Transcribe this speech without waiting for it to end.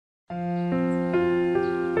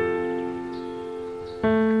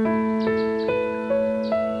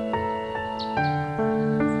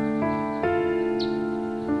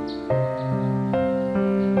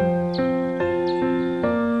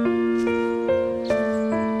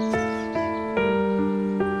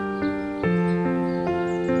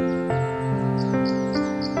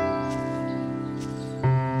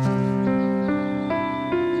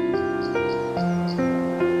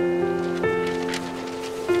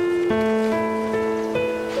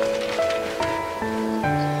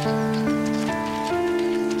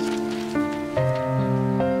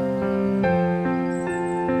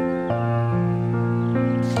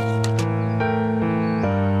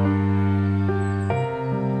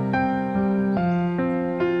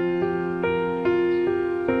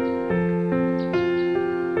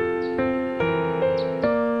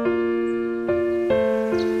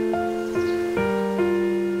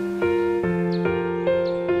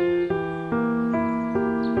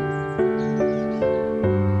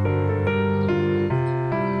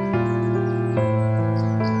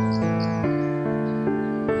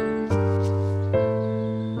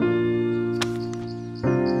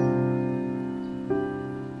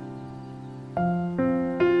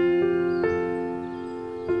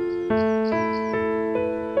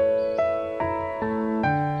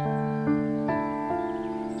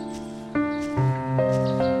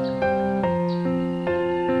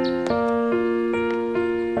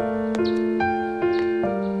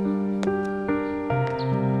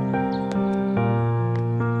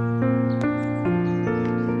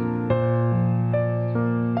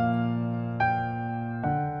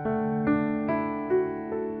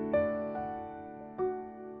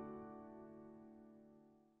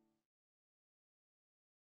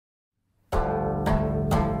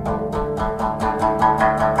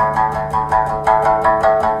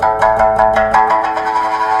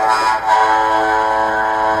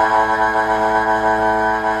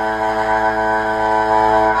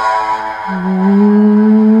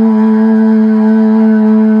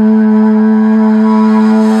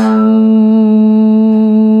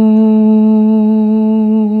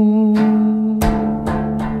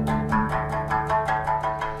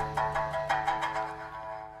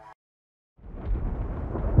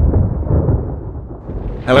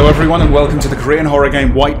everyone, and welcome to the Korean horror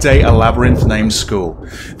game White Day, A Labyrinth Named School.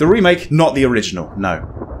 The remake, not the original,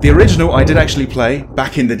 no. The original I did actually play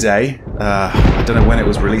back in the day. I don't know when it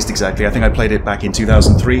was released exactly. I think I played it back in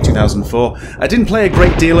 2003, 2004. I didn't play a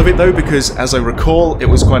great deal of it though, because as I recall, it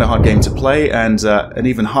was quite a hard game to play and an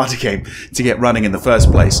even harder game to get running in the first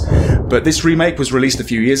place. But this remake was released a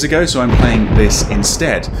few years ago, so I'm playing this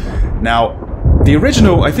instead. Now, the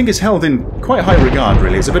original, I think, is held in quite high regard,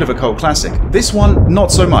 really. It's a bit of a cult classic. This one,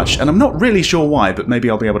 not so much, and I'm not really sure why, but maybe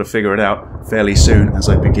I'll be able to figure it out fairly soon as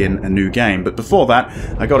I begin a new game. But before that,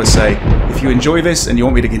 I gotta say, if you enjoy this and you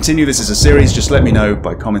want me to continue this as a series, just let me know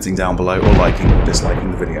by commenting down below or liking or disliking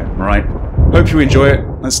the video, alright? Hope you enjoy it.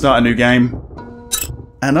 Let's start a new game.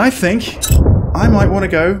 And I think I might want to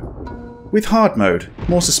go with hard mode.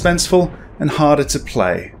 More suspenseful and harder to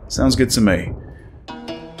play. Sounds good to me.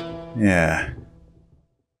 Yeah.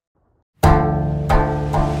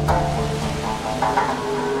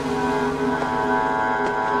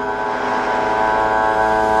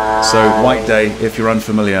 So, White Day, if you're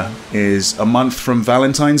unfamiliar, is a month from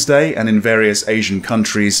Valentine's Day, and in various Asian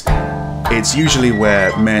countries, it's usually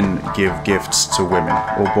where men give gifts to women,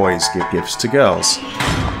 or boys give gifts to girls.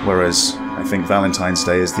 Whereas, I think Valentine's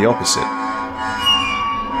Day is the opposite.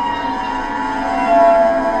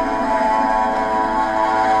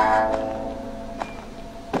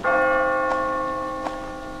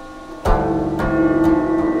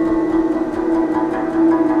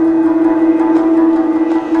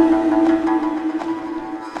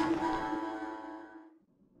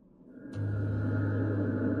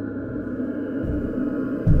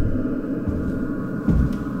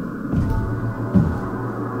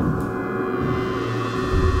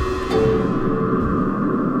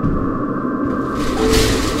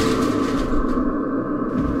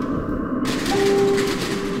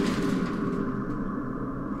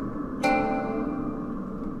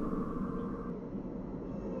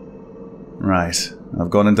 Right, I've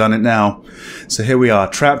gone and done it now. So here we are,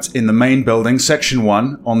 trapped in the main building, Section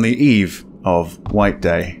 1, on the eve of White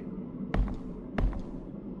Day.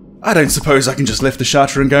 I don't suppose I can just lift the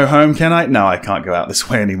shutter and go home, can I? No, I can't go out this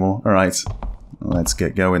way anymore. Alright, let's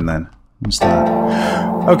get going then. What's that?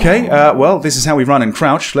 Okay, well, this is how we run and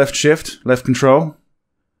crouch. Left shift, left control.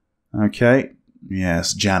 Okay,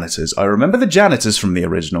 yes, janitors. I remember the janitors from the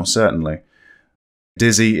original, certainly.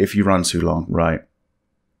 Dizzy if you run too long, right.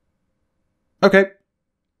 Okay.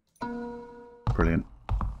 Brilliant.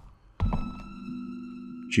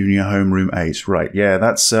 Junior homeroom 8. Right, yeah,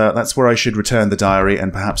 that's where I should return the diary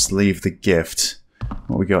and perhaps leave the gift.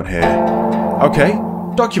 What we got here? Okay,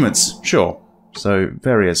 documents, sure. So,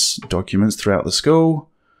 various documents throughout the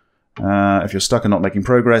school. If you're stuck and not making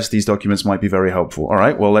progress, these documents might be very helpful.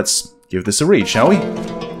 Alright, well, let's give this a read, shall we?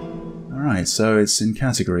 Alright, so it's in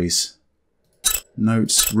categories.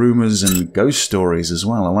 Notes, rumours, and ghost stories as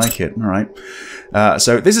well. I like it. Alright.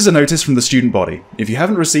 So this is a notice from the student body. If you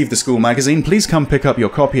haven't received the school magazine, please come pick up your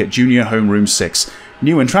copy at Junior Homeroom 6.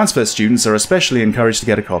 New and transfer students are especially encouraged to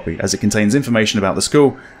get a copy, as it contains information about the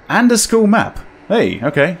school and a school map. Hey,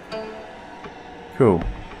 okay. Cool.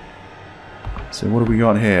 So what do we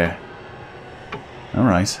got here?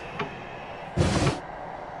 Alright.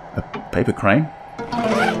 A paper crane?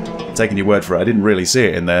 Taking your word for it, I didn't really see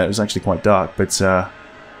it in there. It was actually quite dark, but,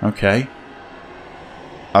 okay.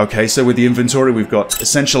 Okay, so with the inventory we've got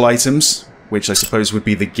essential items, which I suppose would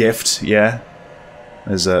be the gift, yeah.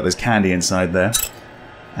 There's candy inside there.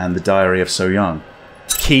 And the diary of So Young.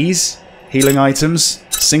 Keys, healing items,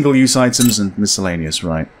 single-use items, and miscellaneous,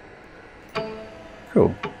 right.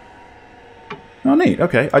 Cool. Oh, neat,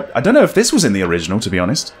 okay. I don't know if this was in the original, to be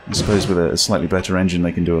honest. I suppose with a slightly better engine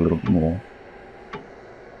they can do a little more.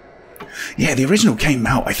 Yeah, the original came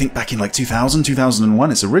out, I think, back in like 2000,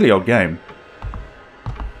 2001. It's a really old game.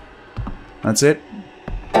 That's it.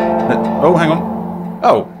 Oh, hang on.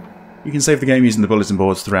 Oh, you can save the game using the bulletin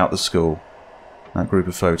boards throughout the school. That group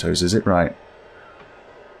of photos, is it? Right.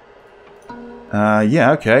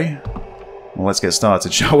 Yeah, okay. Well, let's get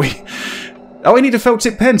started, shall we? Oh, I need a felt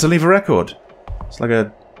tip pen to leave a record. It's like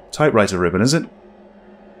a typewriter ribbon, is it?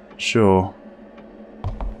 Sure.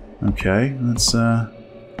 Okay, let's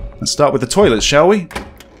start with the toilets, shall we?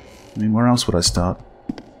 I mean, where else would I start?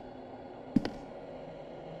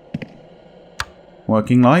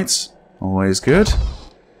 Working lights. Always good.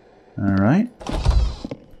 Alright.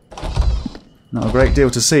 Not a great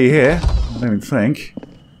deal to see here, I don't think.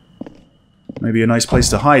 Maybe a nice place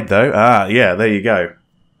to hide, though. Ah, yeah, there you go.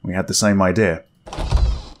 We had the same idea.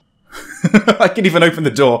 I can even open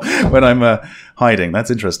the door when I'm hiding.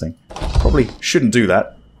 That's interesting. Probably shouldn't do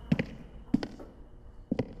that.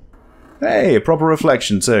 Hey, a proper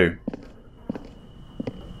reflection too.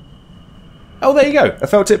 Oh, there you go. A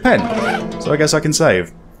felt tip pen. So I guess I can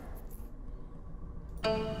save.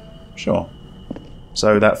 Sure.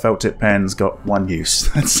 So that felt tip pen's got one use.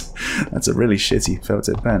 That's a really shitty felt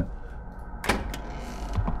tip pen.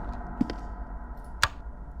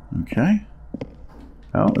 Okay.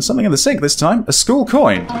 Oh, there's something in the sink this time. A school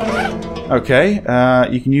coin. Okay,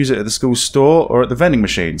 you can use it at the school store or at the vending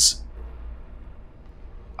machines.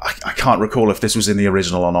 I can't recall if this was in the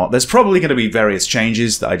original or not. There's probably going to be various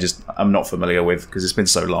changes that I'm not familiar with because it's been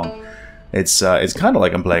so long. It's kind of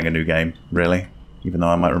like I'm playing a new game, really, even though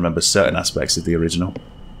I might remember certain aspects of the original.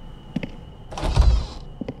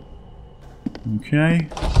 Okay.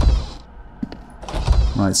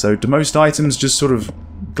 Right, so do most items just sort of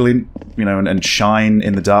glint, you know, and shine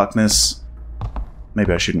in the darkness?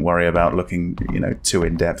 Maybe I shouldn't worry about looking, you know, too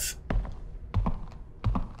in depth.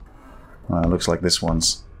 Looks like this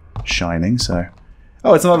one's shining, so...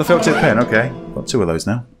 Oh, it's another felt tip pen, okay. Got two of those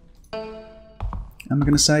now. Am I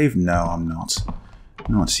going to save? No, I'm not.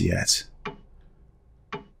 Not yet.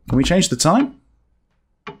 Can we change the time?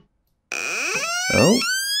 Oh, you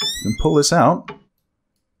can pull this out.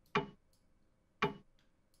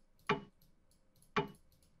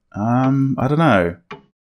 I don't know.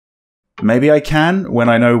 Maybe I can when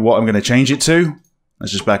I know what I'm going to change it to.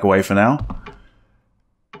 Let's just back away for now.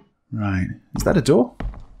 Right. Is that a door?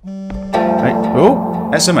 Hey. Oh!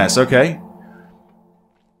 SMS, okay.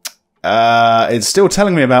 It's still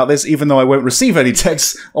telling me about this, even though I won't receive any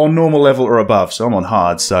texts on normal level or above, so I'm on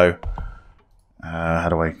hard, so... how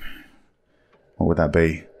do I... What would that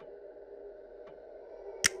be?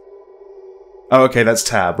 Oh, okay, that's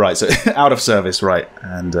tab, right, so out of service, right.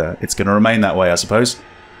 And it's going to remain that way, I suppose.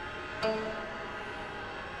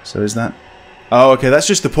 So is that... Oh, okay, that's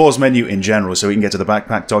just the pause menu in general, so we can get to the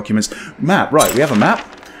backpack documents. Map, right, we have a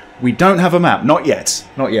map. We don't have a map, not yet.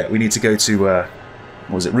 Not yet, we need to go to, what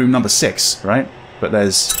was it, room number 6, right? But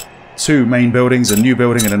there's 2 main buildings, a new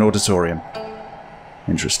building, and an auditorium.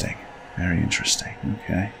 Interesting. Very interesting,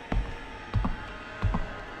 okay.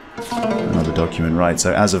 Another document, right,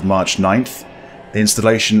 so as of March 9th, the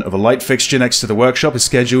installation of a light fixture next to the workshop is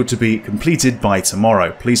scheduled to be completed by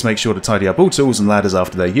tomorrow. Please make sure to tidy up all tools and ladders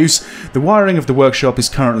after their use. The wiring of the workshop is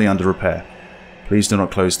currently under repair. Please do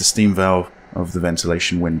not close the steam valve of the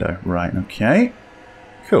ventilation window. Right, okay.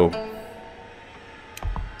 Cool.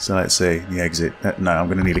 So let's see, the exit. No, I'm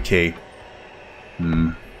going to need a key.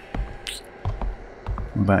 What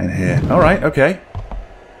about in here? Alright, okay.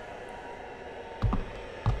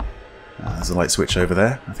 There's a light switch over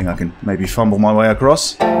there. I think I can maybe fumble my way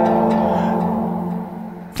across.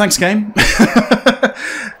 Thanks, game.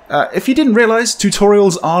 If you didn't realise,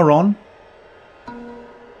 tutorials are on.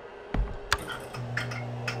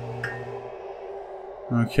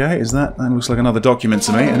 Okay, is that... That looks like another document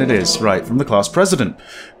to me, and it is. Right, from the class president.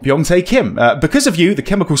 Byung-tae Kim. Because of you, the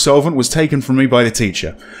chemical solvent was taken from me by the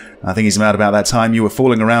teacher. I think he's mad about that time you were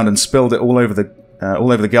fooling around and spilled it all over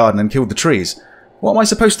the garden and killed the trees. What am I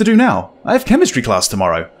supposed to do now? I have chemistry class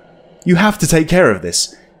tomorrow. You have to take care of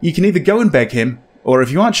this. You can either go and beg him, or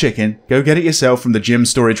if you aren't chicken, go get it yourself from the gym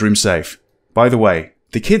storage room safe. By the way,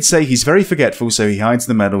 the kids say he's very forgetful, so he hides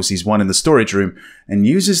the medals he's won in the storage room and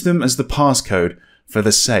uses them as the passcode for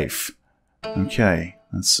the safe. Okay,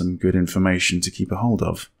 that's some good information to keep a hold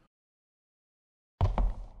of.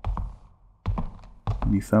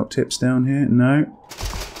 Any felt tips down here? No.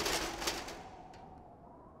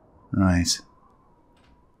 Right.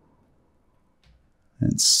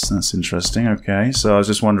 That's interesting, okay. So I was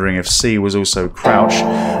just wondering if C was also crouch.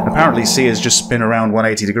 Apparently C is just spin around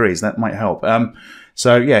 180 degrees. That might help.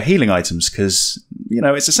 So yeah, healing items, because, you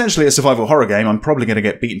know, it's essentially a survival horror game. I'm probably going to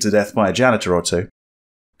get beaten to death by a janitor or two.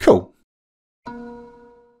 Cool.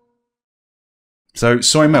 So,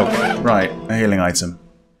 soy milk. Right, a healing item.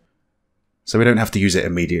 So we don't have to use it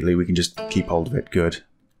immediately. We can just keep hold of it. Good.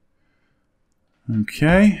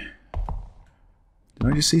 Okay.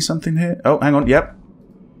 Did I just see something here? Oh, hang on. Yep.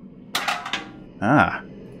 Ah.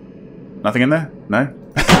 Nothing in there? No?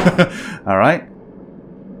 Alright.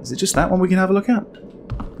 Is it just that one we can have a look at?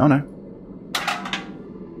 Oh no.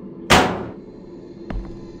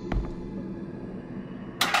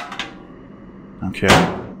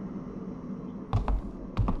 Okay.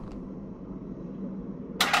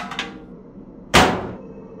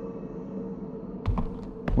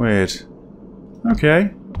 Weird. Okay.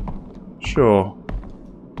 Sure.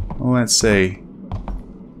 Well, let's see.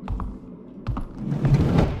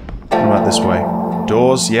 What about this way?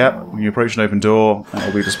 Doors, yep. When you approach an open door, that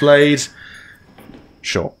will be displayed.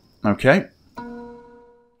 Sure. Okay.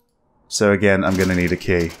 So again, I'm going to need a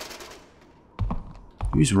key.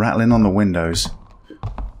 Who's rattling on the windows?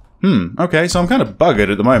 Okay, so I'm kind of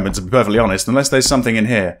buggered at the moment, to be perfectly honest, unless there's something in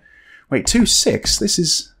here. Wait, 2-6? This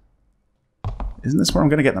is... Isn't this where I'm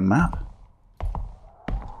going to get the map?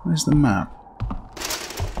 Where's the map?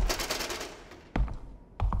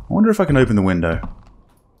 I wonder if I can open the window.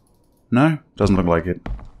 No? Doesn't look like it.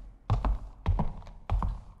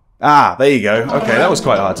 Ah, there you go. Okay, that was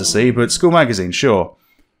quite hard to see, but school magazine, sure.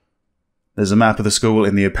 There's a map of the school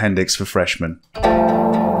in the appendix for freshmen.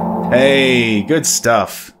 Hey, good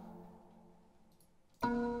stuff.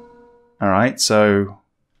 Alright, so...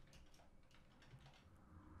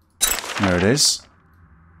 There it is.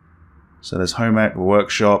 So there's home ec,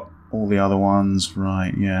 workshop, all the other ones.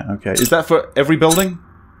 Right, yeah, okay. Is that for every building?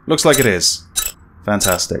 Looks like it is.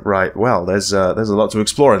 Fantastic. Right, well, there's a lot to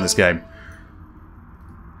explore in this game.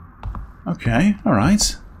 Okay,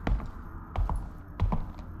 alright.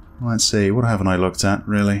 Let's see, what haven't I looked at,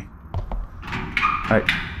 really? I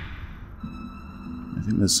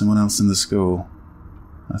think there's someone else in the school.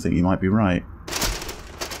 I think you might be right.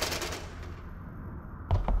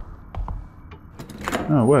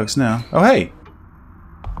 Oh, it works now. Oh, hey!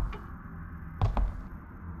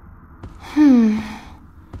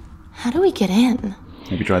 How do we get in?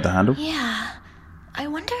 Maybe try the handle? Yeah. I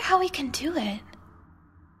wonder how we can do it.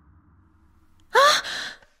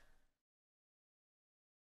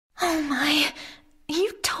 Oh my.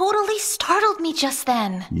 You totally startled me just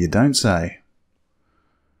then. You don't say.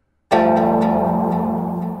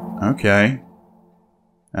 Okay.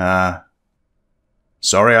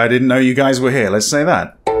 Sorry I didn't know you guys were here, let's say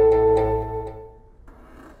that.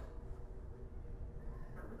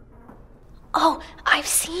 Oh, I've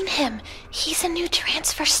seen him. He's a new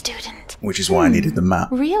transfer student. Which is why I needed the map.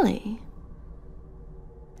 Really?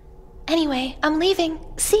 Anyway, I'm leaving.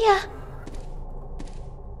 See ya.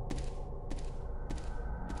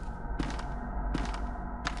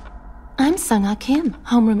 I'm Sung-Ah Kim,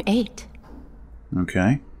 homeroom 8.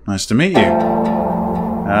 Okay, nice to meet you.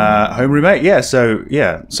 Homeroom 8, yeah, so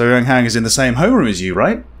Young Hang is in the same homeroom as you,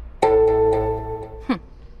 right?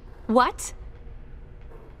 What?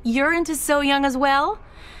 You're into So Young as well?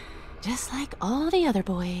 Just like all the other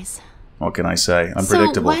boys. What can I say?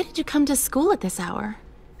 Unpredictable. So why did you come to school at this hour?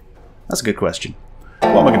 That's a good question.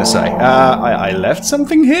 What am I going to say? I left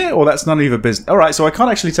something here? Or that's none of your business? Alright, so I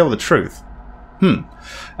can't actually tell the truth.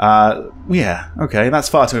 Yeah, okay, that's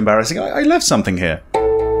far too embarrassing. I left something here.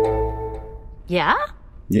 Yeah?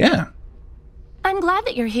 Yeah. I'm glad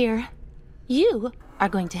that you're here. You are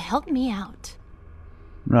going to help me out.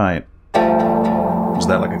 Right. Was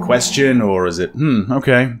that like a question, or is it...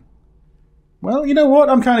 okay. Well, you know what?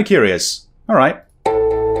 I'm kind of curious. Alright.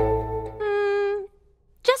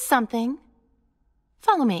 Just something.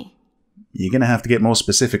 Follow me. You're gonna have to get more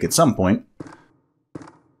specific at some point.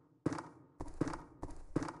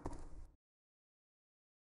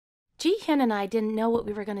 Ji-hyun and I didn't know what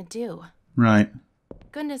we were gonna do. Right.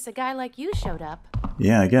 Goodness, a guy like you showed up.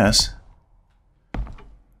 Yeah, I guess.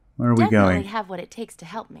 Where are we going? Definitely have what it takes to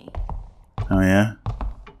help me. Oh, yeah?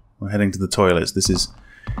 We're heading to the toilets. This is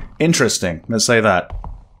interesting. Let's say that.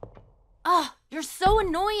 Oh, you're so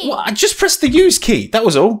annoying. Well, I just pressed the use key. That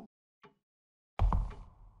was all.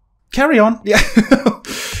 Carry on. Yeah.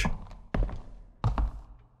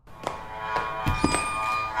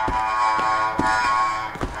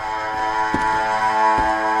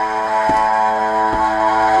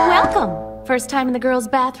 Welcome. First time in the girls'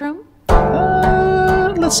 bathroom?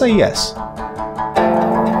 Let's say yes.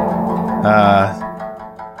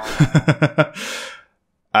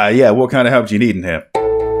 Yeah, what kind of help do you need in here?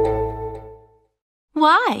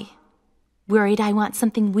 Why? Worried I want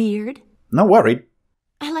something weird? Not worried.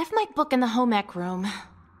 I left my book in the home ec room.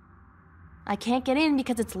 I can't get in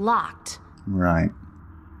because it's locked. Right.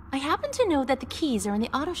 I happen to know that the keys are in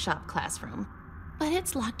the auto shop classroom, but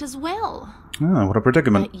it's locked as well. Oh, what a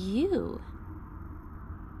predicament. But you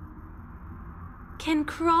can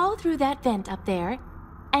crawl through that vent up there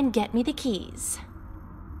and get me the keys.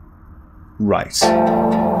 Right.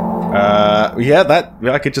 Yeah, that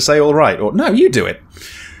I could just say all right, or no, you do it.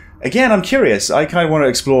 Again, I'm curious. I kind of want to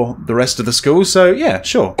explore the rest of the school, so yeah,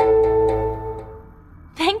 sure.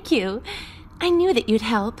 Thank you. I knew that you'd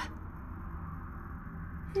help.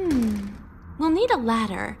 We'll need a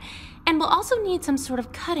ladder, and we'll also need some sort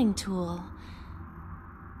of cutting tool.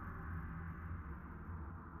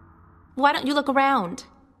 Why don't you look around?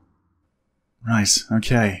 Right,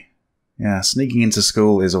 okay. Yeah, sneaking into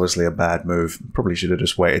school is obviously a bad move. Probably should have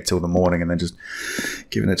just waited till the morning and then just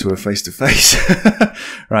given it to her face-to-face.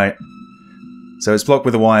 Right. So it's blocked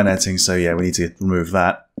with the wire netting, so yeah, we need to remove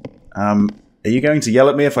that. Are you going to yell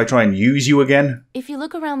at me if I try and use you again? If you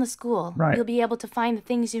look around the school, Right. you'll be able to find the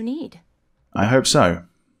things you need. I hope so.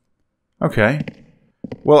 Okay.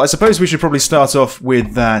 Well, I suppose we should probably start off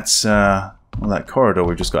with that, well, that corridor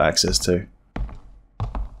we've just got access to.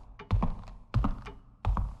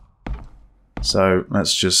 So,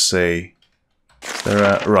 let's just see.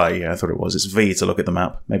 Right, yeah, I thought it was. It's V to look at the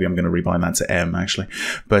map. Maybe I'm going to rebind that to M, actually.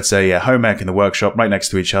 But, yeah, home ec and the workshop right next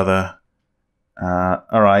to each other.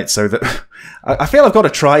 Alright, so I feel I've got to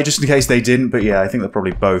try just in case they didn't, but yeah, I think they're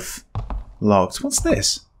probably both locked. What's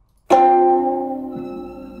this?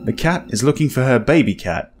 The cat is looking for her baby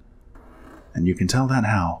cat. And you can tell that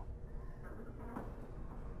how.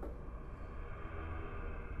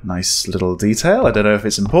 Nice little detail. I don't know if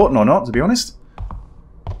it's important or not, to be honest.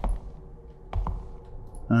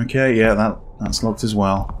 Okay, yeah, that's locked as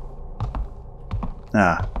well.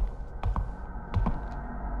 Ah.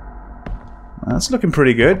 That's looking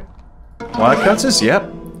pretty good. Wire cutters, yep.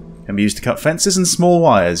 Can be used to cut fences and small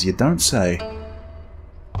wires, you don't say.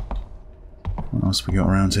 What else we got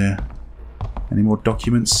around here? Any more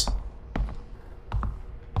documents?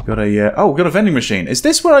 Got a, oh, got a vending machine. Is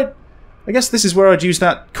this where I guess this is where I'd use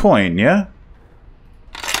that coin, yeah?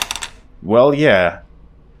 Well, yeah.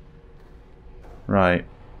 Right.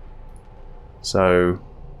 So,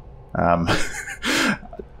 I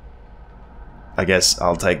guess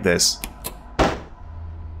I'll take this.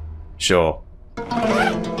 Sure.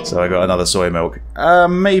 So I got another soy milk.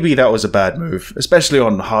 Maybe that was a bad move. Especially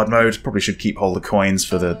on hard mode. Probably should keep hold of coins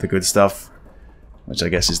for the good stuff. Which I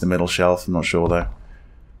guess is the middle shelf. I'm not sure though.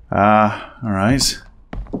 Alright.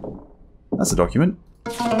 That's a document.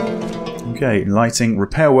 Okay, lighting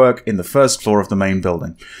repair work in the first floor of the main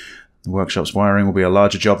building. The workshop's wiring will be a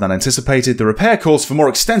larger job than anticipated. The repair calls for more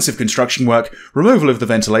extensive construction work. Removal of the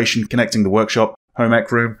ventilation connecting the workshop, home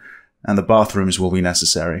ec room, and the bathrooms will be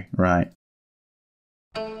necessary. Right.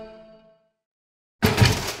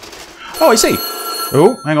 Oh, I see.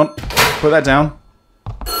 Oh, hang on. Put that down.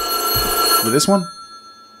 With this one?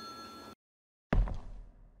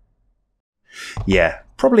 Yeah,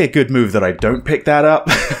 probably a good move that I don't pick that up.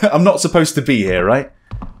 I'm not supposed to be here, right?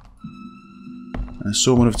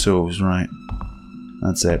 Assortment of tools, right.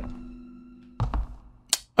 That's it.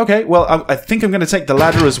 Okay, well, I think I'm going to take the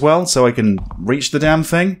ladder as well, so I can reach the damn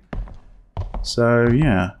thing. So,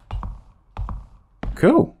 yeah.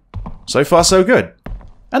 Cool. So far, so good.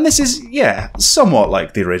 And this is, yeah, somewhat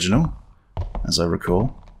like the original, as I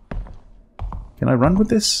recall. Can I run with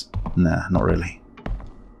this? Nah, not really.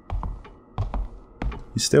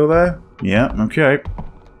 You still there? Yeah, okay.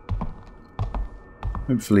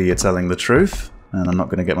 Hopefully you're telling the truth. And I'm not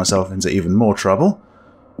going to get myself into even more trouble.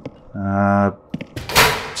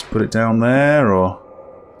 Just put it down there, or...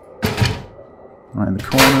 right in the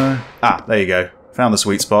corner. Ah, there you go. Found the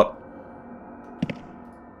sweet spot.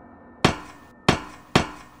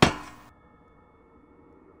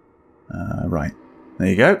 Right. There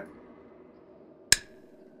you go.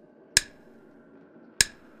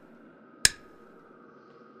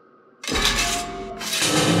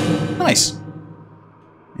 Nice.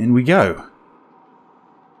 In we go.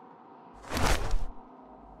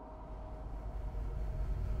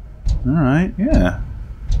 Alright, yeah.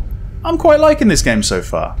 I'm quite liking this game so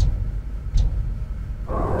far.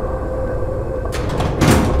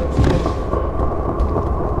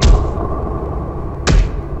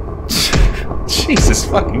 Jesus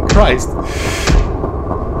fucking Christ.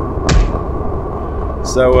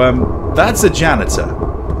 So, that's a janitor.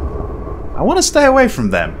 I want to stay away from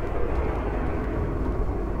them.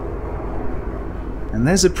 And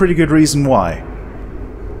there's a pretty good reason why.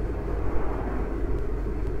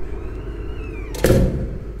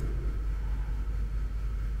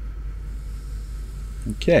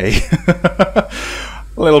 Okay. A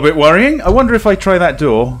little bit worrying. I wonder if I try that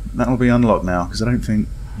door, that'll be unlocked now, because I don't think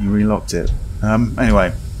you relocked it.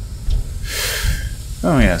 Anyway.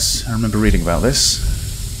 Oh yes, I remember reading about this.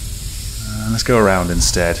 Let's go around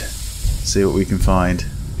instead. See what we can find.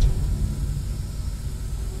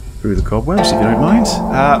 Through the cobwebs, if you don't mind.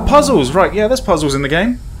 Puzzles! Right, yeah, there's puzzles in the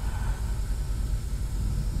game.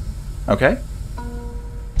 Okay.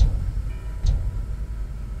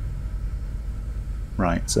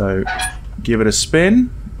 Right, so give it a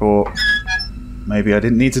spin, or maybe I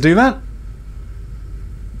didn't need to do that.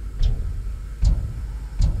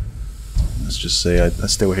 Let's just see, I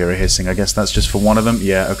still hear a hissing. I guess that's just for one of them.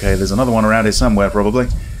 Yeah, okay, there's another one around here somewhere, probably.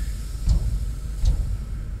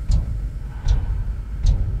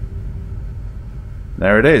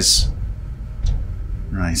 There it is.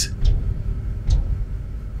 Right.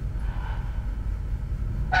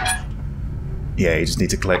 Yeah, you just need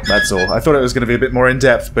to click, that's all. I thought it was going to be a bit more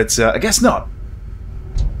in-depth, but I guess not.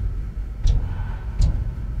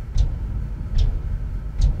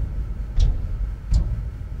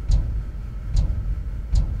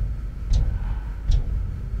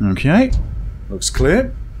 Okay. Looks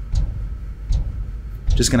clear.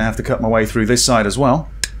 Just gonna have to cut my way through this side as well.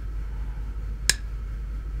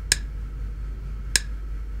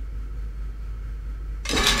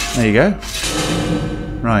 There you go.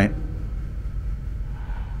 Right.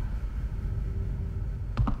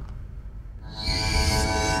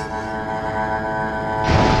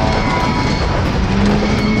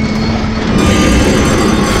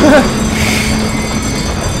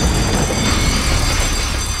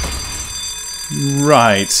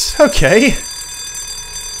 Right. Okay.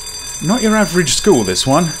 Not your average school, this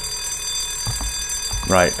one.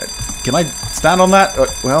 Right. Can I stand on that?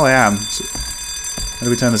 Well, I am. So, how do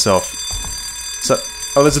we turn this off? So,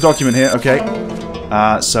 oh, there's a document here. Okay.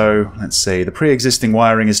 So, let's see. The pre-existing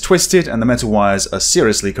wiring is twisted and the metal wires are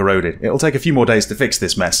seriously corroded. It'll take a few more days to fix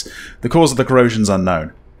this mess. The cause of the corrosion's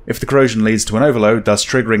unknown. If the corrosion leads to an overload, thus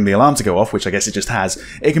triggering the alarm to go off, which I guess it just has,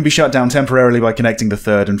 it can be shut down temporarily by connecting the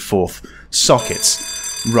third and fourth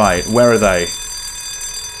sockets. Right, where are they?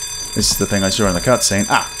 This is the thing I saw in the cutscene.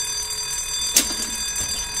 Ah!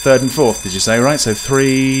 Third and fourth, did you say, right? So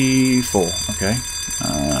 3, 4. Okay.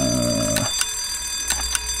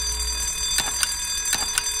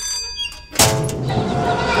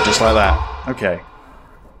 Just like that. Okay.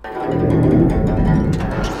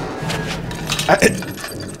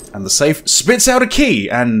 And the safe spits out a key,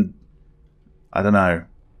 and... I don't know.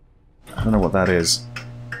 I don't know what that is.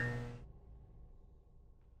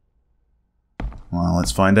 Well,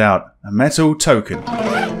 let's find out. A metal token.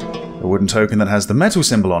 A wooden token that has the metal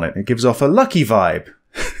symbol on it. It gives off a lucky vibe.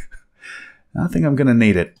 I think I'm going to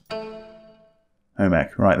need it. Home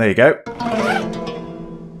ec. Right, there you go.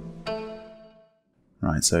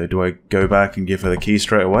 Right, so do I go back and give her the key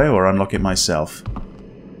straight away, or unlock it myself?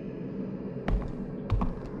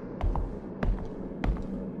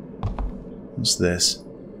 What's this?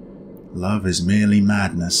 Love is merely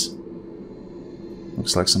madness.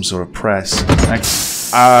 Looks like some sort of press.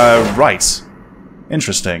 Right.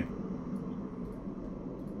 Interesting.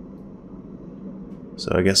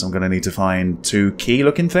 So I guess I'm going to need to find 2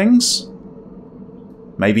 key-looking things?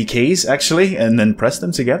 Maybe keys, actually, and then press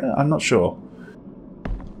them together? I'm not sure.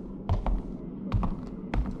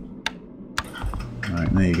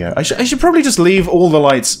 Right, there you go. I should probably just leave all the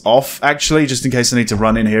lights off, actually, just in case I need to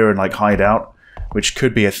run in here and, like, hide out. Which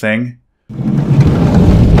could be a thing.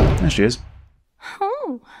 There she is.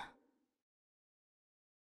 Oh.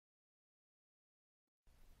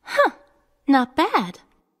 Huh. Not bad.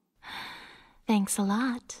 Thanks a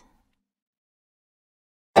lot.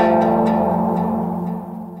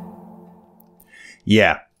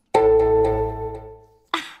 Yeah.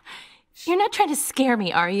 You're not trying to scare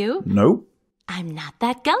me, are you? Nope. I'm not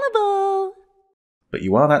that gullible. But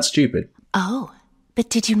you are that stupid. Oh, but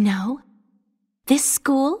did you know? This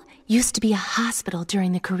school used to be a hospital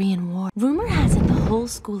during the Korean War. Rumor has it the whole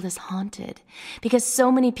school is haunted because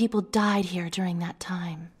so many people died here during that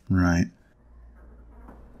time. Right.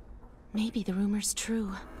 Maybe the rumor's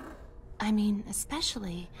true. I mean,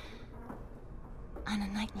 especially on a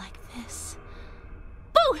night like this.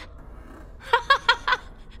 Boo!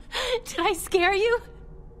 Did I scare you?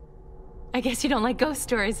 I guess you don't like ghost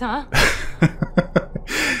stories, huh?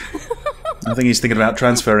 I think he's thinking about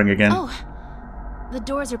transferring again. Oh. The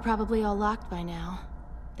doors are probably all locked by now.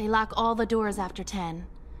 They lock all the doors after 10.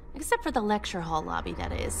 Except for the lecture hall lobby,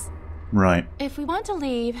 that is. Right. If we want to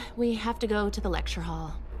leave, we have to go to the lecture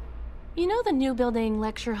hall. You know the new building,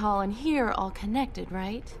 lecture hall, and here are all connected,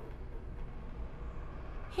 right?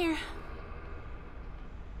 Here.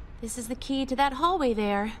 This is the key to that hallway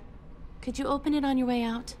there. Could you open it on your way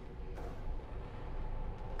out?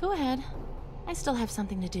 Go ahead. I still have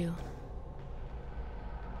something to do.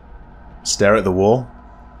 Stare at the wall?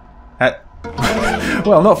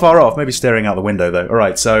 Well, not far off. Maybe staring out the window, though.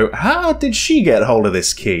 Alright, so how did she get hold of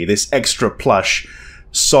this key? This extra plush,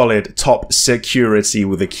 solid, top security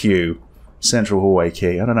with a Q. Central hallway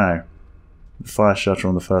key. I don't know. The fire shutter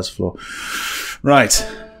on the first floor. Right.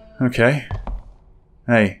 Okay.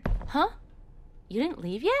 Hey. Huh? You didn't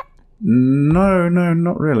leave yet? No,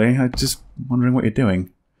 not really. I'm just wondering what you're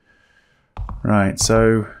doing. Right,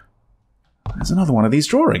 so... There's another one of these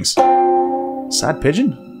drawings. Sad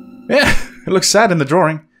pigeon? Yeah, it looks sad in the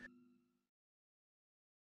drawing.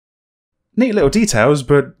 Neat little details,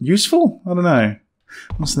 but useful? I don't know.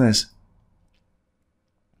 What's this?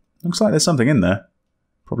 Looks like there's something in there.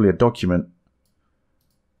 Probably a document.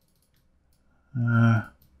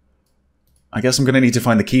 I guess I'm going to need to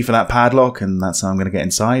find the key for that padlock, and that's how I'm going to get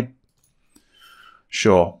inside.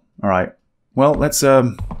 Sure. Alright. Well, let's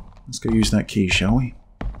go use that key, shall we?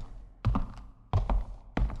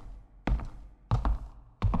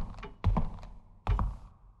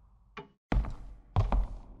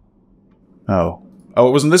 Oh. Oh,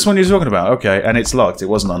 it wasn't this one you're talking about? Okay, and it's locked. It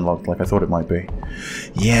wasn't unlocked like I thought it might be.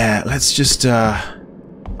 Yeah, let's just turn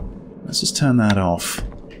that off.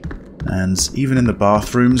 And even in the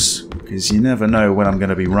bathrooms, because you never know when I'm going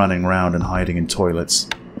to be running around and hiding in toilets.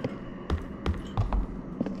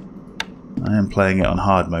 I am playing it on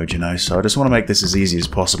hard mode, you know, so I just want to make this as easy as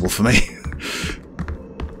possible for me.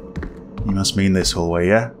 You must mean this hallway,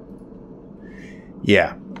 yeah?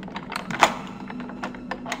 Yeah.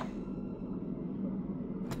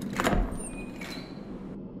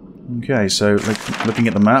 Okay, so looking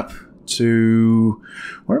at the map to...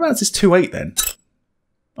 Whereabouts is 2-8 then?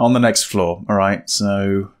 On the next floor. Alright,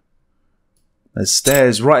 so... There's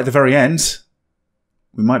stairs right at the very end.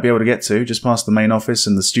 We might be able to get to, just past the main office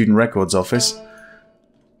and the student records office.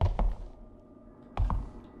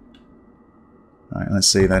 Alright, let's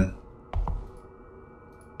see then.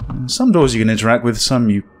 Some doors you can interact with, some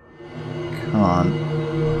you can't.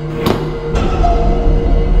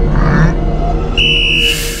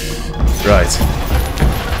 Right.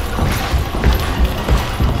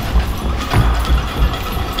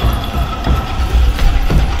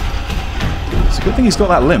 It's a good thing he's got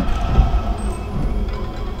that limp.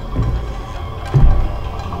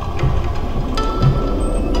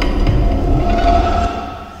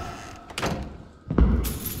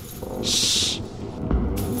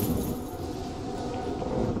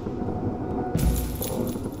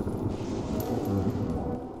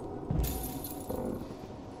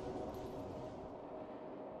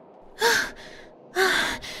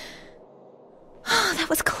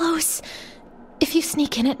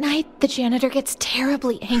 At night, the janitor gets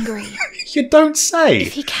terribly angry. You don't say!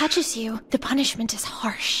 If he catches you, the punishment is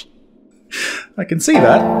harsh. I can see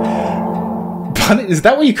that. Is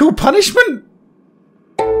that what you call punishment?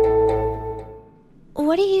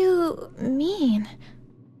 What do you mean?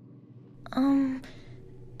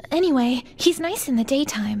 Anyway, he's nice in the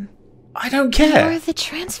daytime. I don't care. You're the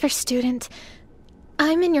transfer student.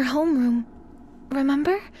 I'm in your homeroom.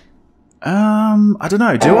 Remember? I don't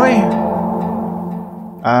know, do I?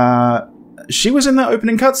 She was in that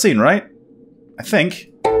opening cutscene, right? I think.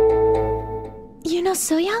 You know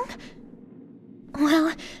So-young?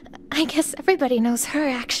 Well, I guess everybody knows her,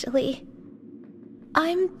 actually.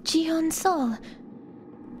 I'm Ji-Yeon-Sol.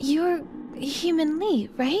 You're Hee-Min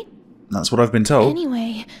Lee, right? That's what I've been told.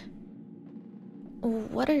 Anyway,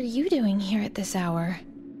 what are you doing here at this hour?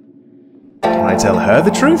 Can I tell her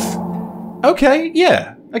the truth? Okay,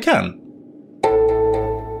 yeah, I can.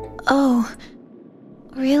 Oh...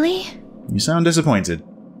 Really? You sound disappointed.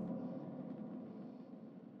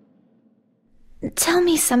 Tell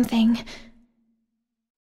me something.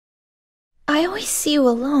 I always see you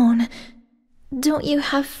alone. Don't you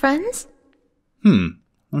have friends?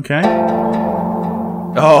 Okay.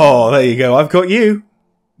 Oh, there you go. I've got you.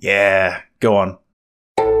 Yeah, go on.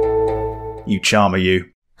 You charmer,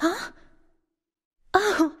 you. Huh?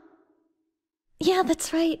 Oh. Yeah,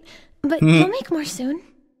 that's right. But you'll make more soon.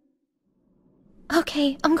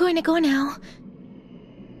 Okay, I'm going to go now.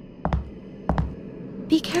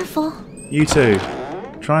 Be careful. You too.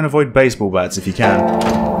 Try and avoid baseball bats if you can.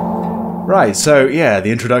 Right, so yeah,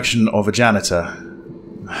 the introduction of a janitor.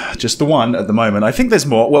 Just the one at the moment. I think there's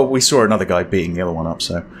more. Well, we saw another guy beating the other one up,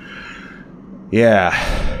 so... Yeah.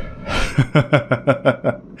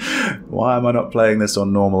 Why am I not playing this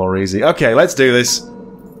on normal or easy? Okay, let's do this.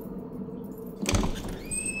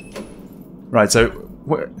 Right, so...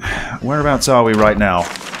 Whereabouts are we right now?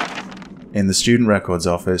 In the student records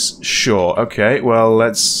office. Sure, okay, well,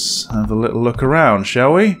 let's have a little look around,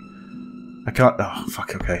 shall we? I can't... Oh,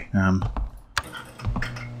 fuck, okay.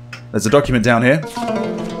 There's a document down here.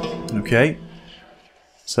 Okay.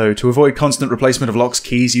 So, to avoid constant replacement of locks,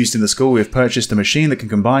 keys used in the school, we have purchased a machine that can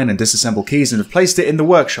combine and disassemble keys and have placed it in the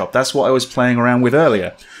workshop. That's what I was playing around with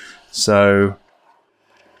earlier. So...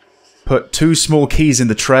 Put 2 small keys in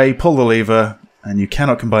the tray, pull the lever... And you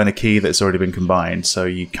cannot combine a key that's already been combined, so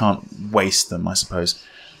you can't waste them, I suppose.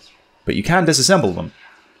 But you can disassemble them.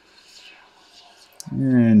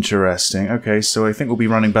 Interesting. Okay, so I think we'll be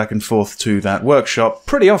running back and forth to that workshop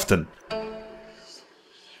pretty often.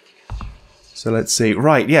 So let's see.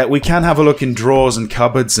 Right, yeah, we can have a look in drawers and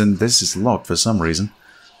cupboards, and this is locked for some reason.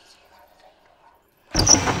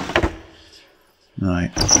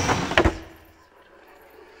 Right.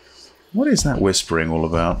 What is that whispering all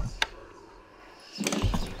about?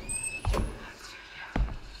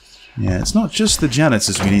 Yeah, it's not just the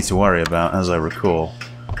janitors we need to worry about, as I recall.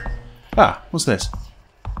 Ah, what's this?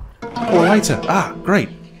 Oh, a lighter. Ah, great.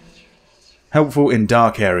 Helpful in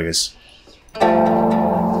dark areas.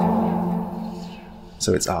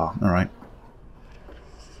 So it's R, alright.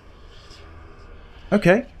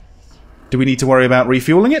 Okay. Do we need to worry about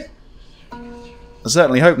refueling it? I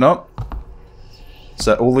certainly hope not.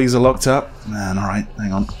 So all these are locked up? Man, alright,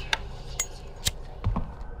 hang on.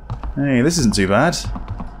 Hey, this isn't too bad.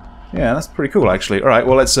 Yeah, that's pretty cool actually. Alright,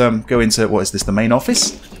 well let's go into, what is this, the main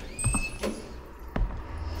office?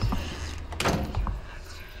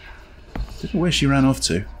 Don't know where she ran off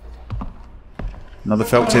to. Another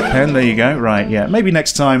felt tip pen, there you go. Right, yeah. Maybe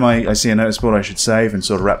next time I see a notice board I should save and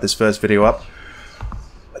sort of wrap this first video up.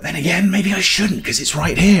 But then again, maybe I shouldn't, because it's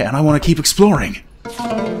right here and I want to keep exploring.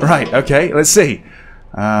 Right, okay, let's see.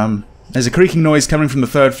 There's a creaking noise coming from the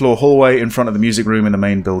 3rd floor hallway in front of the music room in the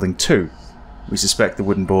main building too. We suspect the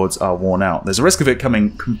wooden boards are worn out. There's a risk of it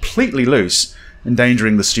coming completely loose,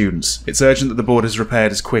 endangering the students. It's urgent that the board is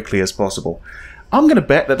repaired as quickly as possible. I'm going to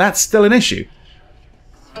bet that that's still an issue.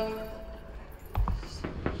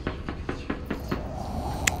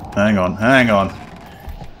 Hang on, hang on.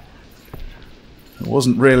 It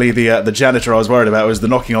wasn't really the janitor I was worried about, it was the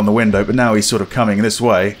knocking on the window, but now he's sort of coming this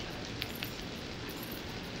way.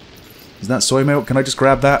 Is that soy milk? Can I just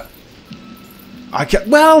grab that? I can't.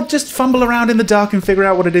 Well, just fumble around in the dark and figure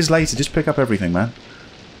out what it is later. Just pick up everything, man.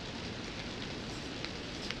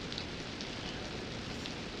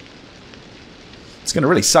 It's going to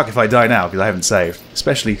really suck if I die now, because I haven't saved.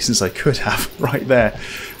 Especially since I could have, right there.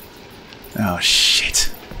 Oh,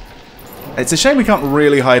 shit. It's a shame we can't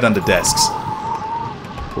really hide under desks.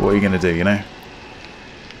 But what are you going to do, you know?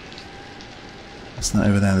 What's that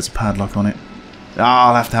over there? There's a padlock on it. Ah,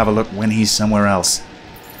 I'll have to have a look when he's somewhere else.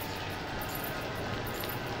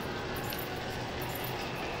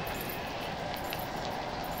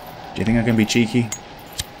 Do you think I can be cheeky?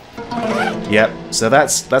 Yep, so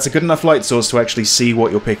that's a good enough light source to actually see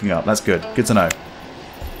what you're picking up. That's good. Good to know.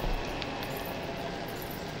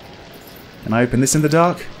 Can I open this in the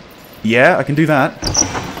dark? Yeah, I can do that.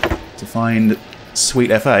 To find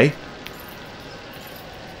sweet FA.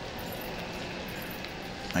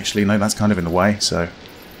 Actually, no, that's kind of in the way, so...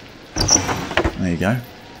 There you go.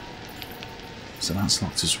 So that's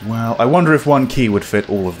locked as well. I wonder if one key would fit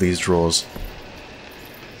all of these drawers.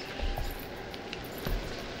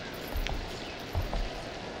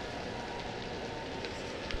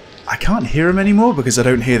 I can't hear him anymore because I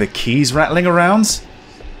don't hear the keys rattling around.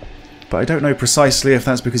 But I don't know precisely if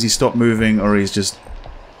that's because he stopped moving or he's just,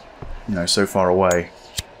 you know, so far away.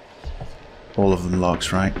 All of them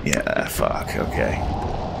locked, right? Yeah, fuck, okay.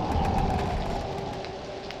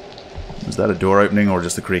 Was that a door opening or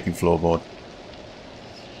just the creaking floorboard?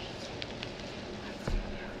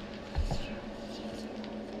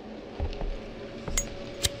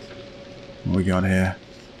 What we got here?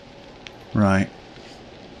 Right.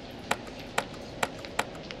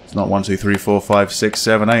 It's not 1, 2, 3, 4, 5, 6,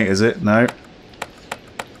 7, 8, is it? No.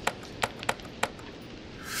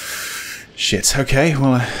 Shit, okay,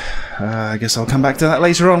 well, I guess I'll come back to that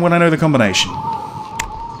later on when I know the combination.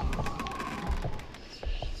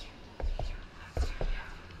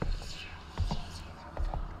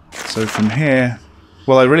 So from here...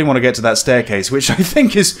 Well, I really want to get to that staircase, which I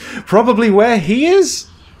think is probably where he is?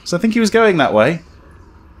 So I think he was going that way.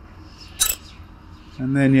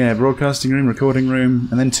 And then, yeah, broadcasting room, recording room,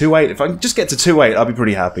 and then 2-8. If I can just get to 2-8, I'll be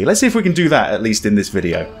pretty happy. Let's see if we can do that, at least in this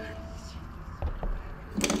video.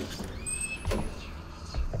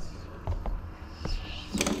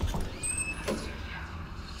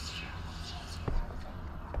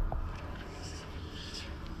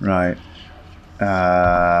 Right.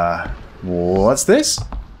 What's this?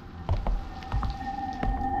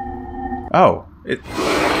 Oh, it...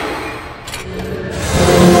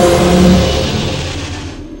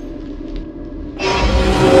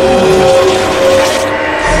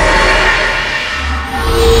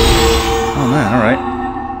 Oh man,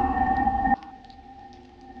 alright.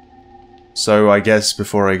 So I guess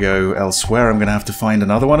before I go elsewhere, I'm gonna have to find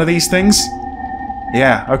another one of these things?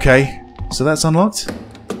 Yeah, okay. So that's unlocked?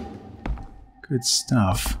 Good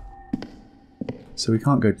stuff. So we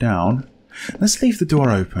can't go down. Let's leave the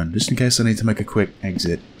door open, just in case I need to make a quick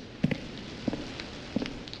exit.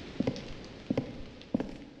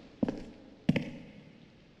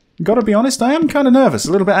 Gotta be honest, I am kind of nervous,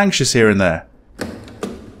 a little bit anxious here and there.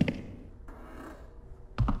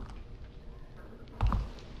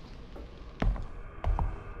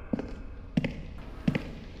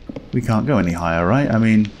 We can't go any higher, right? I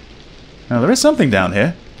mean... Oh, there is something down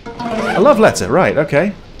here. A love letter, right,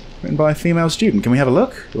 okay. Written by a female student. Can we have a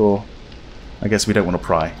look? Or... I guess we don't want to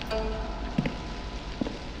pry.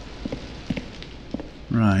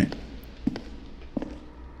 Right.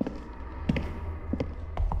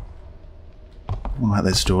 What about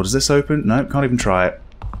this door? Does this open? No, can't even try it.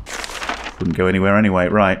 Wouldn't go anywhere anyway.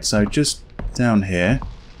 Right, so just down here.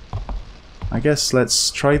 I guess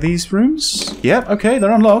let's try these rooms. Yep, okay,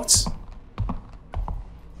 they're unlocked.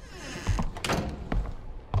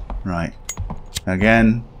 Right.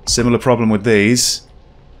 Again, similar problem with these.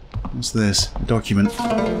 What's this? A document.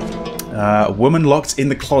 A woman locked in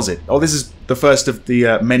the closet. Oh, this is the first of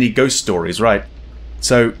the many ghost stories, right?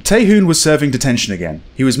 So, Tae-hoon was serving detention again.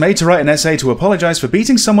 He was made to write an essay to apologize for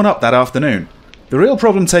beating someone up that afternoon. The real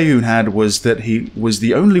problem Tae-hoon had was that he was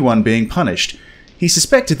the only one being punished. He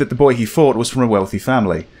suspected that the boy he fought was from a wealthy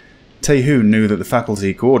family. Tae-hoon knew that the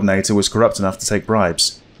faculty coordinator was corrupt enough to take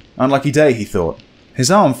bribes. Unlucky day, he thought.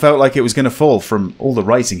 His arm felt like it was going to fall from all the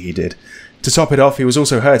writing he did. To top it off, he was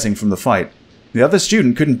also hurting from the fight. The other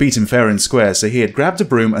student couldn't beat him fair and square, so he had grabbed a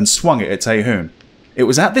broom and swung it at Tae-hoon. It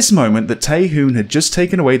was at this moment that Tae-hoon had just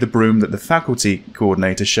taken away the broom that the faculty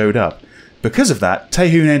coordinator showed up. Because of that,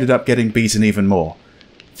 Tae-hoon ended up getting beaten even more.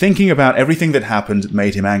 Thinking about everything that happened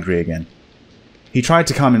made him angry again. He tried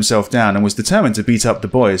to calm himself down and was determined to beat up the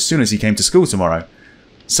boy as soon as he came to school tomorrow.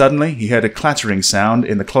 Suddenly, he heard a clattering sound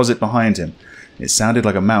in the closet behind him. It sounded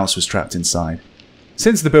like a mouse was trapped inside.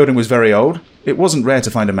 Since the building was very old, it wasn't rare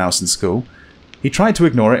to find a mouse in school. He tried to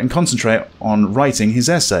ignore it and concentrate on writing his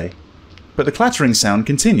essay. But the clattering sound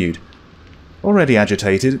continued. Already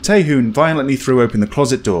agitated, Tae-hoon violently threw open the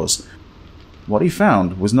closet doors. What he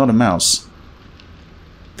found was not a mouse.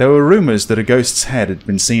 There were rumours that a ghost's head had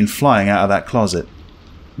been seen flying out of that closet.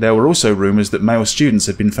 There were also rumours that male students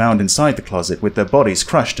had been found inside the closet with their bodies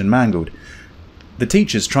crushed and mangled. The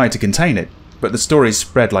teachers tried to contain it, but the stories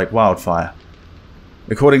spread like wildfire.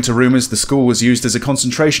 According to rumours, the school was used as a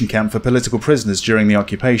concentration camp for political prisoners during the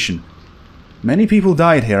occupation. Many people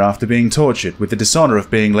died here after being tortured, with the dishonour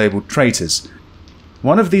of being labelled traitors.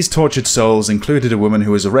 One of these tortured souls included a woman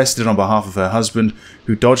who was arrested on behalf of her husband,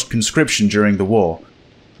 who dodged conscription during the war.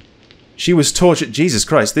 She was tortured— Jesus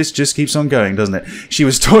Christ, this just keeps on going, doesn't it? She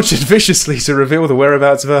was tortured viciously to reveal the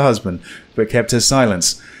whereabouts of her husband, but kept her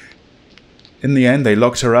silence. In the end, they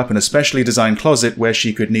locked her up in a specially designed closet where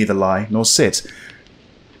she could neither lie nor sit.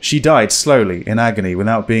 She died slowly, in agony,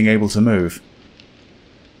 without being able to move.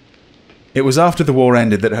 It was after the war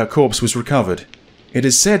ended that her corpse was recovered. It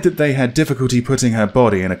is said that they had difficulty putting her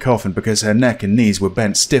body in a coffin because her neck and knees were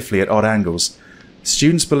bent stiffly at odd angles.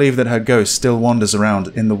 Students believe that her ghost still wanders around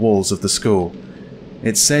in the walls of the school.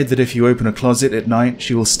 It's said that if you open a closet at night,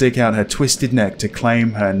 she will stick out her twisted neck to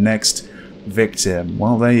claim her next victim.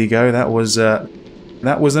 Well, there you go. That was an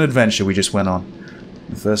adventure we just went on.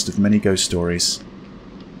 The first of many ghost stories.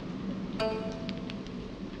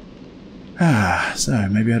 So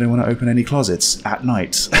maybe I don't want to open any closets at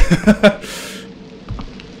night.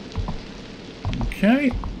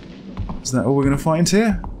 Okay. Is that all we're going to find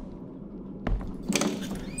here?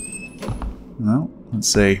 Well, let's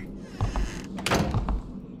see.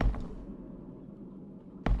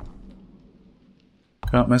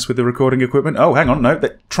 Can't mess with the recording equipment. Oh, hang on, no,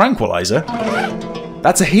 the tranquilizer.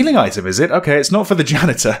 That's a healing item, is it? Okay, it's not for the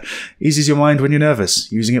janitor. Eases your mind when you're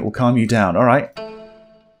nervous. Using it will calm you down. All right.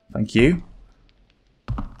 Thank you.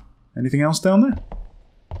 Anything else down there?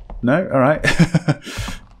 No? All right.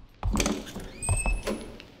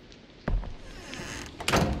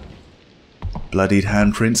 Bloodied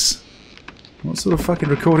handprints. What sort of fucking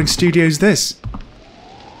recording studio is this?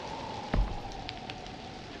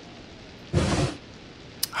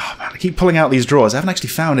 Oh man, I keep pulling out these drawers. I haven't actually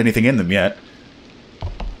found anything in them yet.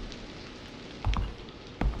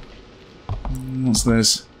 What's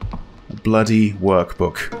this? A bloody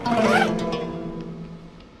workbook.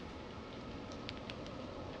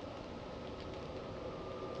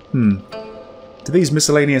 Do these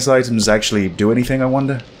miscellaneous items actually do anything, I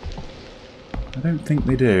wonder? I don't think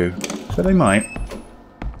they do, but they might.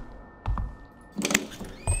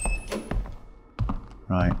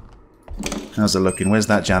 Right. How's it looking? Where's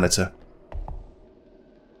that janitor?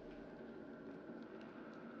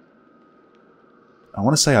 I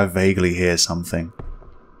want to say I vaguely hear something.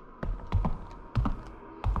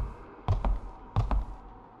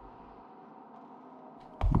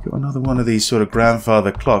 We've got another one of these sort of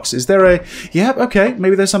grandfather clocks. Is there a... Yep, okay,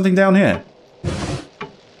 maybe there's something down here.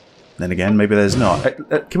 Then again, maybe there's not.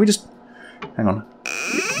 Can we just... Hang on.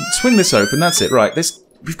 Swing this open, that's it. Right, this...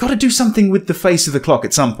 We've got to do something with the face of the clock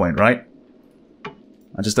at some point, right?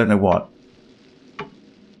 I just don't know what.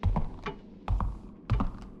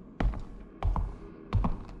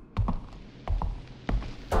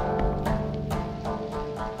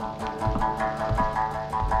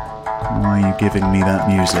 Why are you giving me that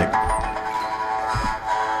music?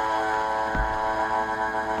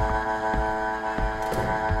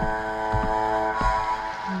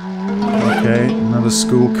 Okay, another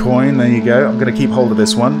school coin, there you go. I'm going to keep hold of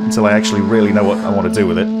this one until I actually really know what I want to do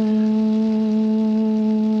with it.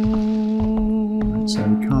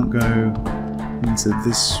 into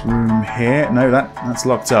this room here. No, that's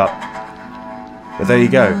locked up. But there you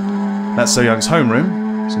go. That's So Young's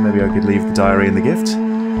homeroom. So maybe I could leave the diary and the gift.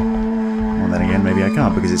 And then again, maybe I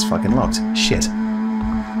can't because it's fucking locked. Shit.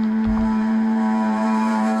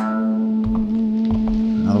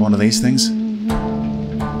 Another one of these things.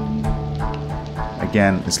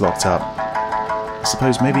 Again, it's locked up. I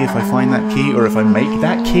suppose maybe if I find that key, or if I make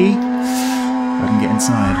that key, I can get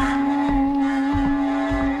inside.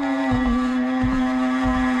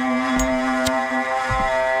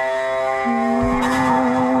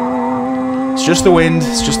 It's just the wind.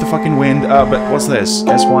 It's just the fucking wind. But what's this?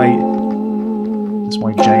 SYJM.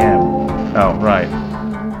 Oh, right.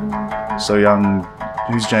 So Young.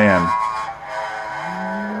 Who's JM?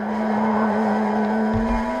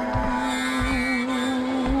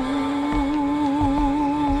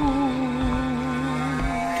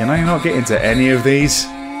 Can I not get into any of these?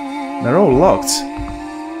 They're all locked.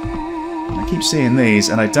 I keep seeing these,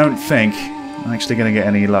 and I don't think I'm actually going to get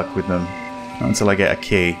any luck with them. Not until I get a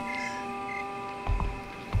key.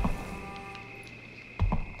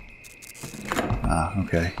 Ah,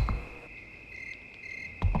 okay.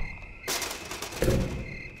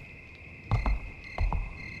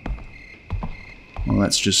 Well,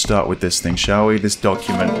 let's just start with this thing, shall we? This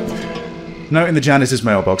document. Note in the janitor's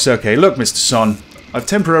mailbox. Okay, look, Mr. Son. I've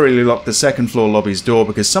temporarily locked the second floor lobby's door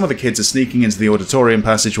because some of the kids are sneaking into the auditorium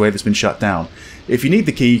passageway that's been shut down. If you need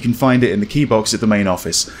the key, you can find it in the key box at the main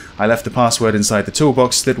office. I left the password inside the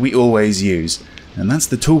toolbox that we always use. And that's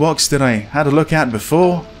the toolbox that I had a look at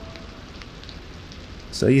before?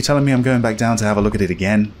 So you're telling me I'm going back down to have a look at it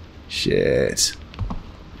again? Shit.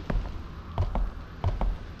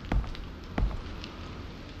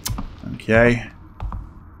 Okay.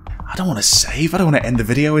 I don't want to save. I don't want to end the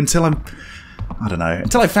video until I'm... I don't know.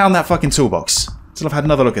 Until I found that fucking toolbox. Until I've had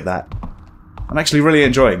another look at that. I'm actually really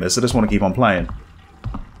enjoying this. I just want to keep on playing.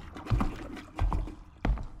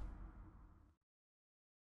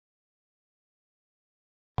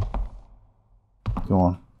 Go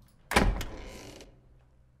on.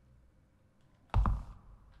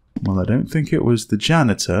 Well, I don't think it was the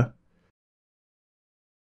janitor.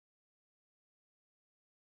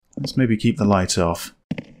 Let's maybe keep the light off.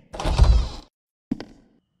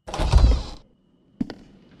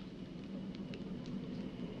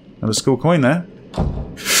 Got a school coin there.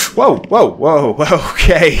 Whoa, whoa, whoa, whoa,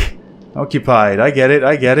 okay. Occupied. I get it,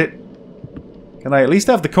 I get it. Can I at least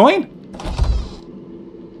have the coin?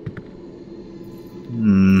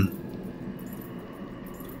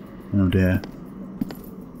 Oh dear.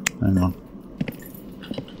 Hang on.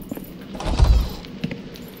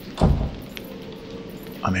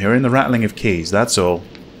 I'm hearing the rattling of keys, that's all.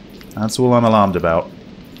 That's all I'm alarmed about.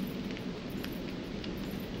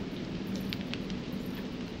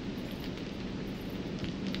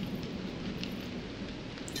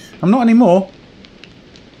 I'm not anymore.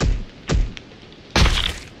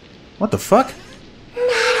 What the fuck?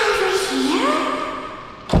 Not over here.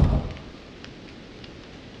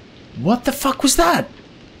 What the fuck was that?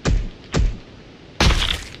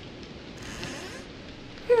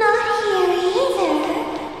 Not here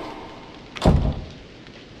either.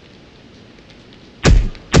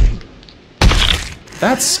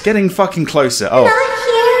 That's getting fucking closer. Oh. Not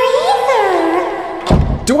here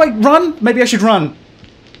either. Do I run? Maybe I should run.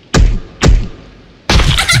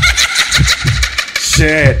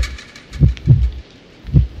 Shit.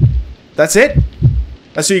 That's it?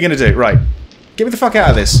 That's what you're gonna do, right. Get me the fuck out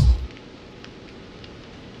of this.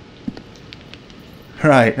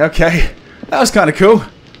 Right, okay. That was kinda cool.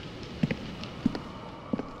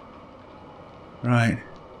 Right.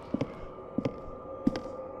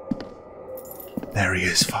 There he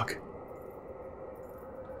is, fuck.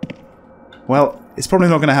 Well, it's probably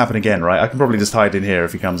not gonna happen again, right? I can probably just hide in here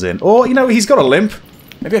if he comes in. Or, you know, he's got a limp.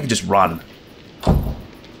 Maybe I can just run.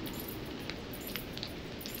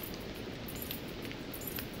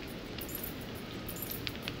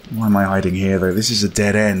 Why am I hiding here, though? This is a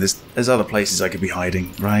dead end. There's other places I could be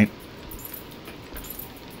hiding, right?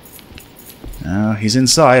 Oh, he's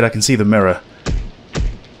inside. I can see the mirror.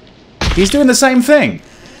 He's doing the same thing.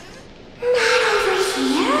 Not over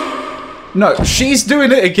here. No, she's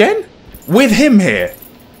doing it again? With him here.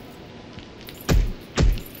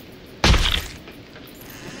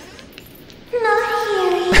 Not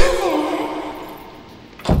here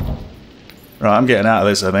either. Right, I'm getting out of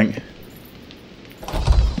this, I think.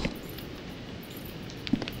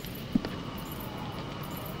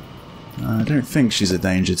 I don't think she's a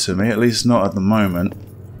danger to me, at least not at the moment.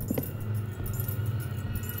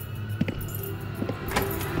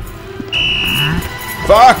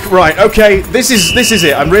 Fuck! Right, okay, this is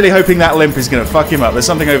it. I'm really hoping that limp is gonna fuck him up. There's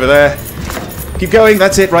something over there. Keep going.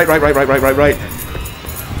 That's it. Right.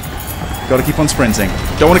 Gotta keep on sprinting.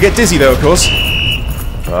 Don't want to get dizzy, though, of course.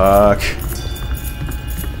 Fuck.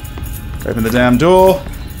 Open the damn door.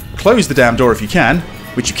 Close the damn door if you can.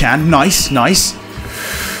 Which you can. Nice.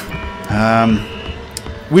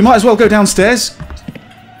 We might as well go downstairs.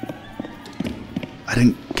 I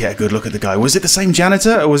didn't get a good look at the guy. Was it the same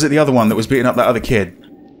janitor, or was it the other one that was beating up that other kid?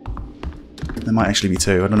 There might actually be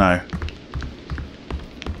two. I don't know.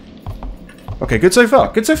 Okay, good so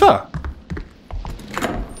far.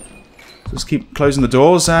 Just keep closing the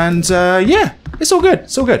doors, and yeah, it's all good.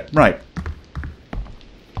 Right.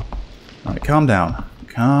 Alright, calm down.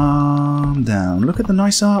 Look at the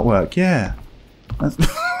nice artwork, yeah. That's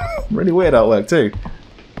really weird artwork, too.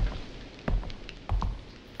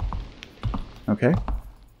 Okay.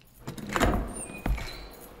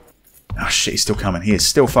 Oh shit, he's still coming. He is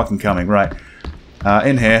still fucking coming, right.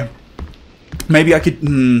 In here. Maybe I could...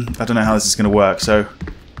 I don't know how this is going to work, so...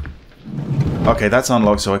 Okay, that's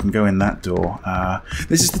unlocked, so I can go in that door.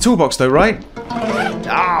 This is the toolbox, though, right?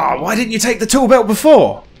 Ah, why didn't you take the tool belt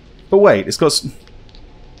before? But wait, it's got...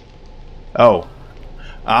 Oh.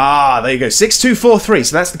 Ah, there you go. 6243.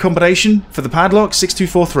 So that's the combination for the padlock.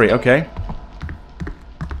 6243. Okay.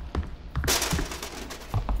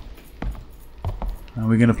 How are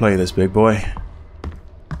we going to play this, big boy?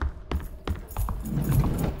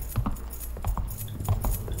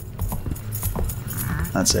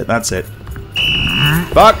 That's it.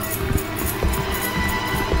 Fuck!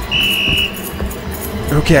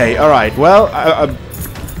 Okay, alright. Well,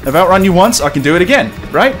 I've outrun you once. I can do it again,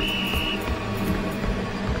 right?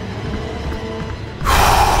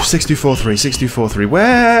 6243.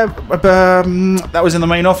 Where? That was in the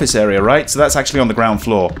main office area, right? So that's actually on the ground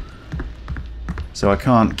floor. So I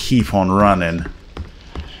can't keep on running.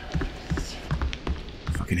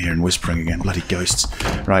 Fucking hearing whispering again. Bloody ghosts.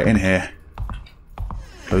 Right, in here.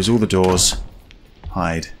 Close all the doors.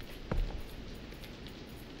 Hide.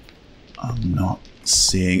 I'm not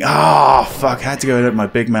seeing... Ah, fuck. I had to go and open my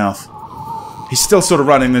big mouth. He's still sort of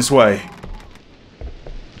running this way.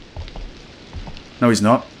 No, he's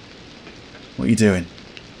not. What are you doing?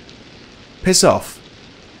 Piss off.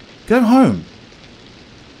 Go home.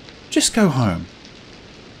 Just go home.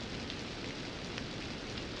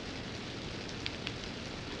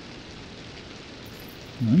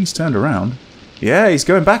 Well, he's turned around. Yeah, he's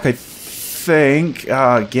going back, I think.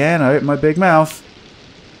 Again, I opened my big mouth.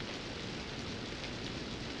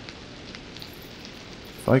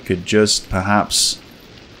 If I could just, perhaps,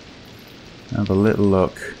 have a little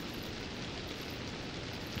look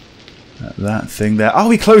at that thing there. Oh,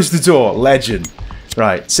 he closed the door. Legend.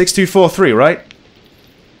 Right, 6243, right?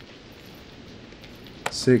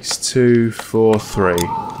 6243.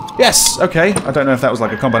 Yes, okay. I don't know if that was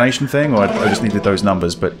like a combination thing, or I just needed those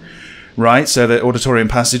numbers, but... Right, so the auditorium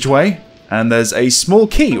passageway, and there's a small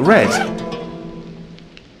key, red,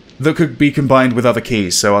 that could be combined with other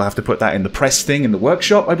keys, so I'll have to put that in the press thing in the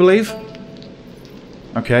workshop, I believe.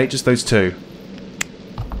 Okay, just those two.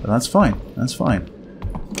 But that's fine,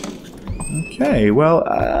 Okay, well,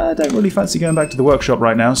 I don't really fancy going back to the workshop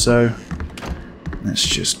right now, so let's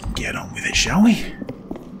just get on with it, shall we?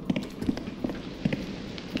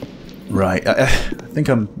 Right, I think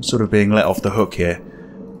I'm sort of being let off the hook here.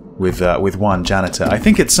 With one janitor. I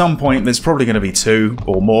think at some point there's probably going to be two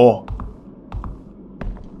or more.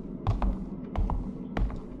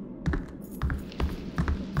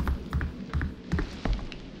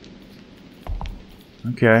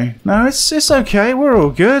 Okay. No, it's okay. We're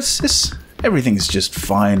all good. Everything's just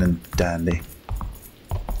fine and dandy.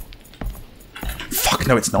 Fuck,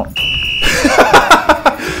 no it's not.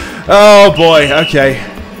 Oh boy, okay.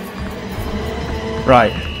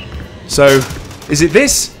 Right. So, is it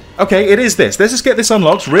this? Okay, it is this. Let's just get this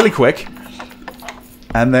unlocked really quick.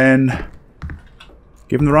 And then...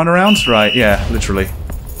 give him the runaround? Right, yeah, literally.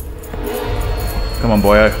 Come on,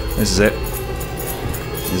 boyo. This is it.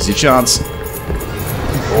 This is your chance.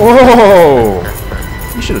 Whoa!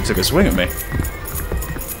 You should have took a swing at me.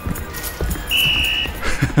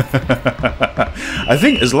 I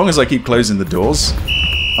think as long as I keep closing the doors,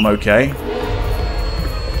 I'm okay.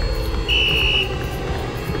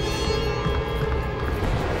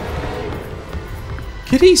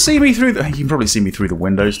 Could he see me through the... He can probably see me through the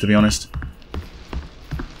windows, to be honest.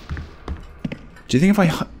 Do you think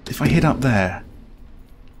if I hit up there...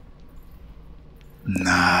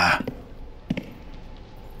 Nah.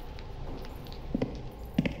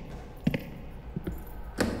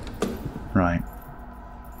 Right.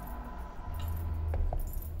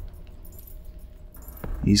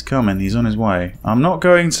 He's coming. He's on his way. I'm not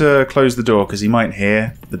going to close the door, because he might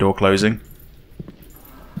hear the door closing.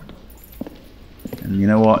 And you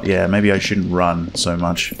know what? Yeah, maybe I shouldn't run so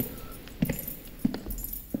much.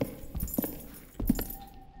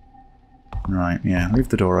 Right, yeah, leave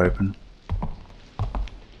the door open.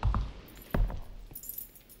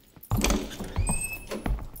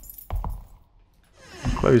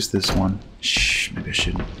 Close this one. Shh, maybe I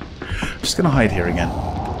shouldn't. I'm just gonna hide here again.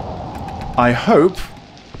 I hope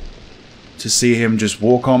to see him just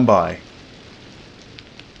walk on by.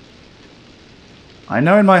 I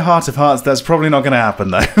know in my heart of hearts that's probably not gonna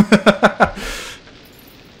happen though.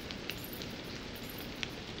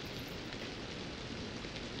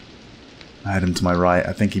 I had him to my right.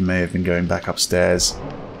 I think he may have been going back upstairs.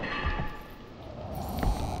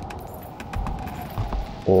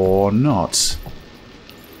 Or not.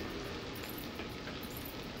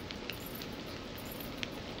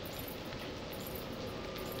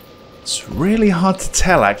 It's really hard to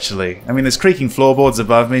tell, actually. I mean, there's creaking floorboards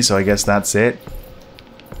above me, so I guess that's it.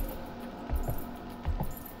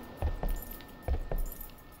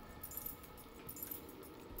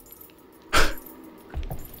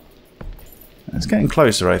 It's getting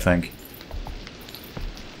closer, I think.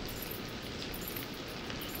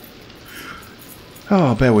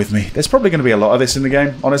 Oh, bear with me. There's probably going to be a lot of this in the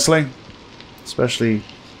game, honestly. Especially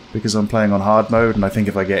because I'm playing on hard mode, and I think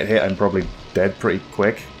if I get hit, I'm probably dead pretty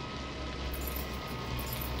quick.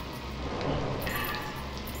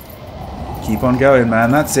 Keep on going, man.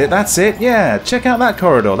 That's it. That's it. Yeah, check out that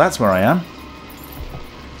corridor. That's where I am.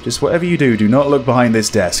 Just whatever you do, do not look behind this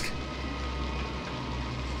desk.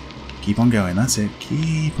 Keep on going. That's it.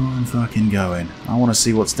 Keep on fucking going. I want to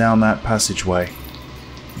see what's down that passageway.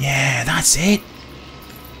 Yeah, that's it.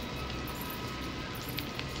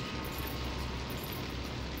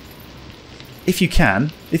 If you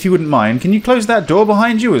can, if you wouldn't mind, can you close that door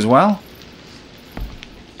behind you as well?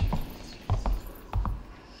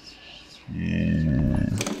 Yeah.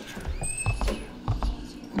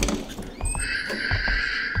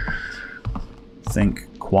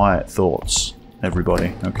 Think quiet thoughts,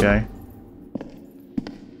 everybody, okay?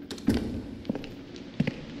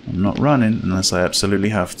 I'm not running unless I absolutely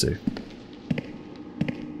have to.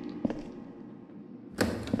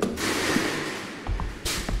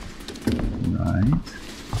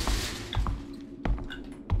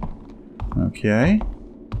 Okay.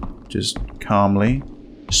 Just calmly,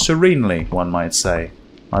 serenely, one might say,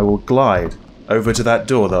 I will glide over to that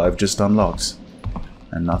door that I've just unlocked.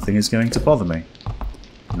 And nothing is going to bother me.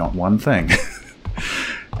 Not one thing.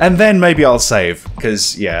 And then maybe I'll save,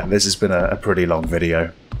 because, yeah, this has been a pretty long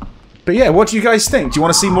video. But yeah, what do you guys think? Do you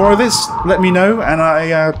want to see more of this? Let me know, and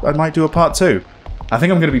I might do a part 2. I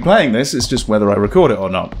think I'm going to be playing this, it's just whether I record it or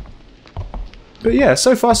not. But yeah,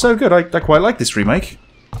 so far so good. I quite like this remake.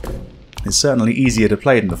 It's certainly easier to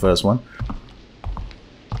play than the first one.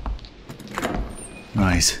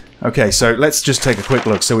 Right. Okay, so let's just take a quick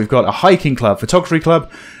look. So we've got a hiking club, photography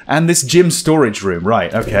club, and this gym storage room.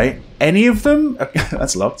 Right, okay. Any of them?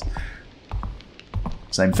 That's locked.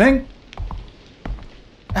 Same thing.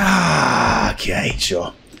 Ah, okay,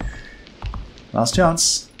 sure. Last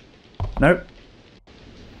chance. Nope.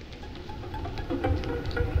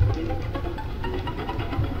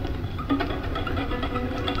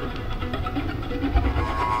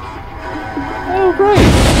 Oh, great!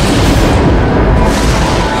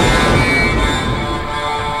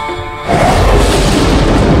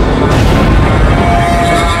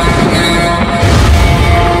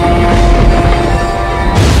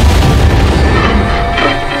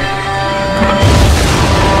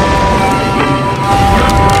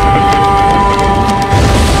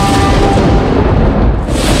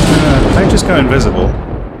 They just go invisible.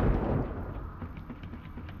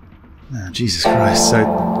 Oh, Jesus Christ,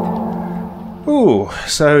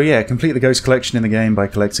 so yeah, complete the ghost collection in the game by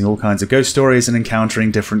collecting all kinds of ghost stories and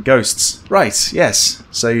encountering different ghosts. Right, yes.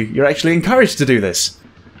 So you're actually encouraged to do this.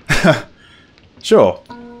 Sure.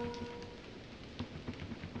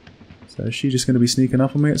 So is she just going to be sneaking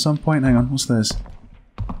up on me at some point? Hang on, what's this?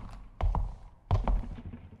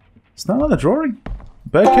 Is that another drawing?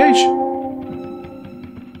 Birdcage?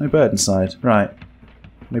 No bird inside. Right.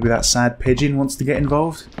 Maybe that sad pigeon wants to get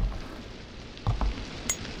involved?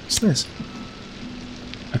 What's this?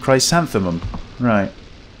 A chrysanthemum. Right.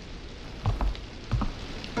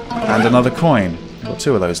 And another coin. I've got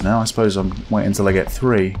 2 of those now. I suppose I'm waiting until I get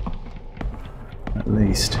 3. At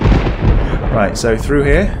least. Right, so through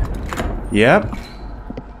here. Yep.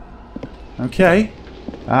 Okay.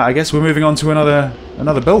 I guess we're moving on to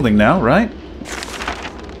another building now, right?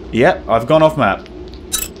 Yep, I've gone off map.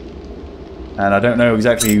 And I don't know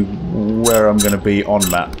exactly where I'm going to be on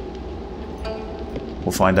map.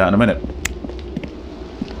 We'll find out in a minute.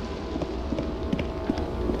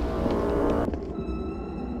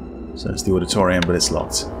 So it's the auditorium, but it's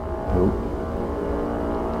locked. Oh.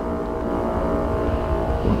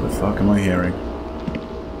 What the fuck am I hearing?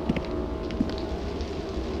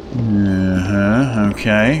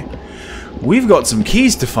 Okay. We've got some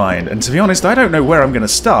keys to find, and to be honest, I don't know where I'm going to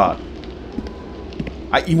start.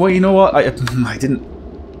 Well, you know what? I didn't...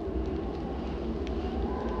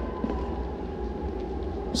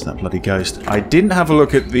 It's that bloody ghost. I didn't have a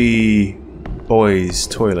look at the boys'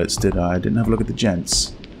 toilets, did I? I didn't have a look at the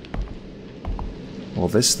gents. Or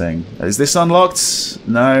this thing. Is this unlocked?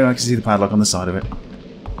 No, I can see the padlock on the side of it.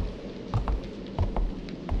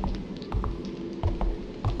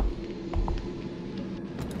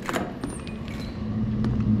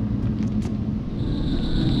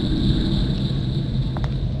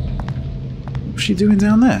 What's she doing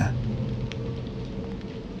down there?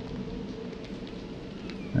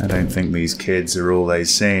 I don't think these kids are all they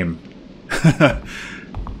seem.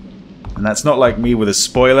 And that's not like me with a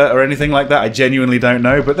spoiler or anything like that. I genuinely don't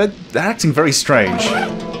know, but they're acting very strange.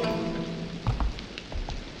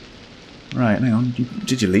 Right, hang on.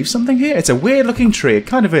 Did you leave something here? It's a weird looking tree. It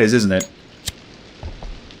kind of is, isn't it?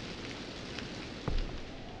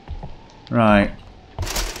 Right.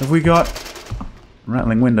 Have we got...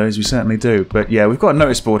 Rattling windows? We certainly do. But yeah, we've got a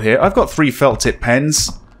notice board here. I've got 3 felt tip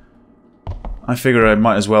pens. I figure I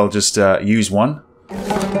might as well just use one.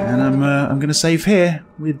 And I'm going to save here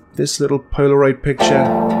with this little Polaroid picture.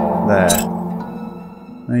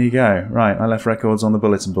 There you go. Right, I left records on the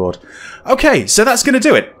bulletin board. Okay, so that's going to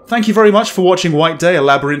do it. Thank you very much for watching White Day, a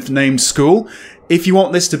Labyrinth Named School. If you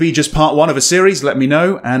want this to be just part 1 of a series, let me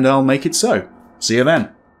know, and I'll make it so. See you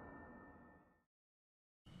then.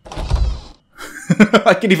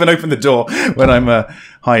 I can even open the door when I'm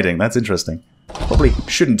hiding. That's interesting. Probably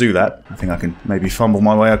shouldn't do that. I think I can maybe fumble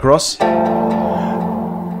my way across.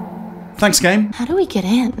 Thanks, game. How do we get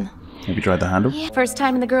in? Maybe try the handle. Yeah. First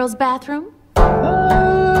time in the girls' bathroom?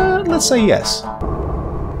 Let's say yes.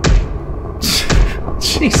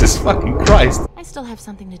 Jesus fucking Christ. I still have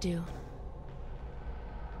something to do.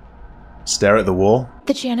 Stare at the wall.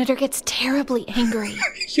 The janitor gets terribly angry.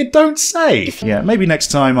 You don't say! Yeah, maybe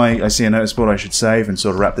next time I see a notice board I should save and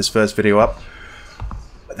sort of wrap this first video up.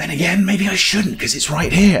 But then again, maybe I shouldn't, because it's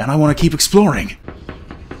right here and I want to keep exploring.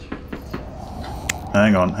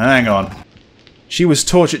 Hang on, hang on. She was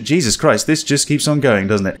tortured. Jesus Christ, this just keeps on going,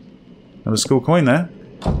 doesn't it? Got a school coin there.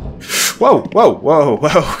 Whoa, whoa, whoa,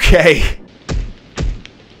 whoa, okay.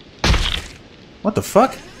 What the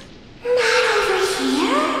fuck?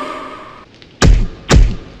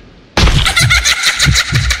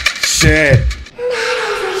 Shit.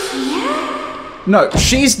 No,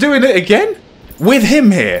 she's doing it again? With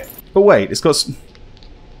him here. But wait, it's got...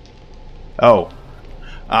 Oh.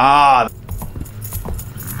 Ah.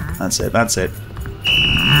 That's it, that's it.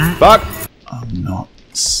 Fuck! I'm not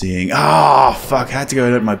seeing... Ah, fuck, I had to go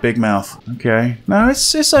and open my big mouth. Okay. No,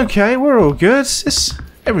 it's okay, we're all good.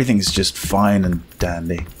 Everything's just fine and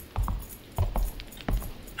dandy.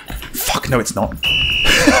 Fuck, no it's not.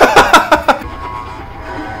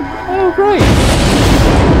 Oh, great.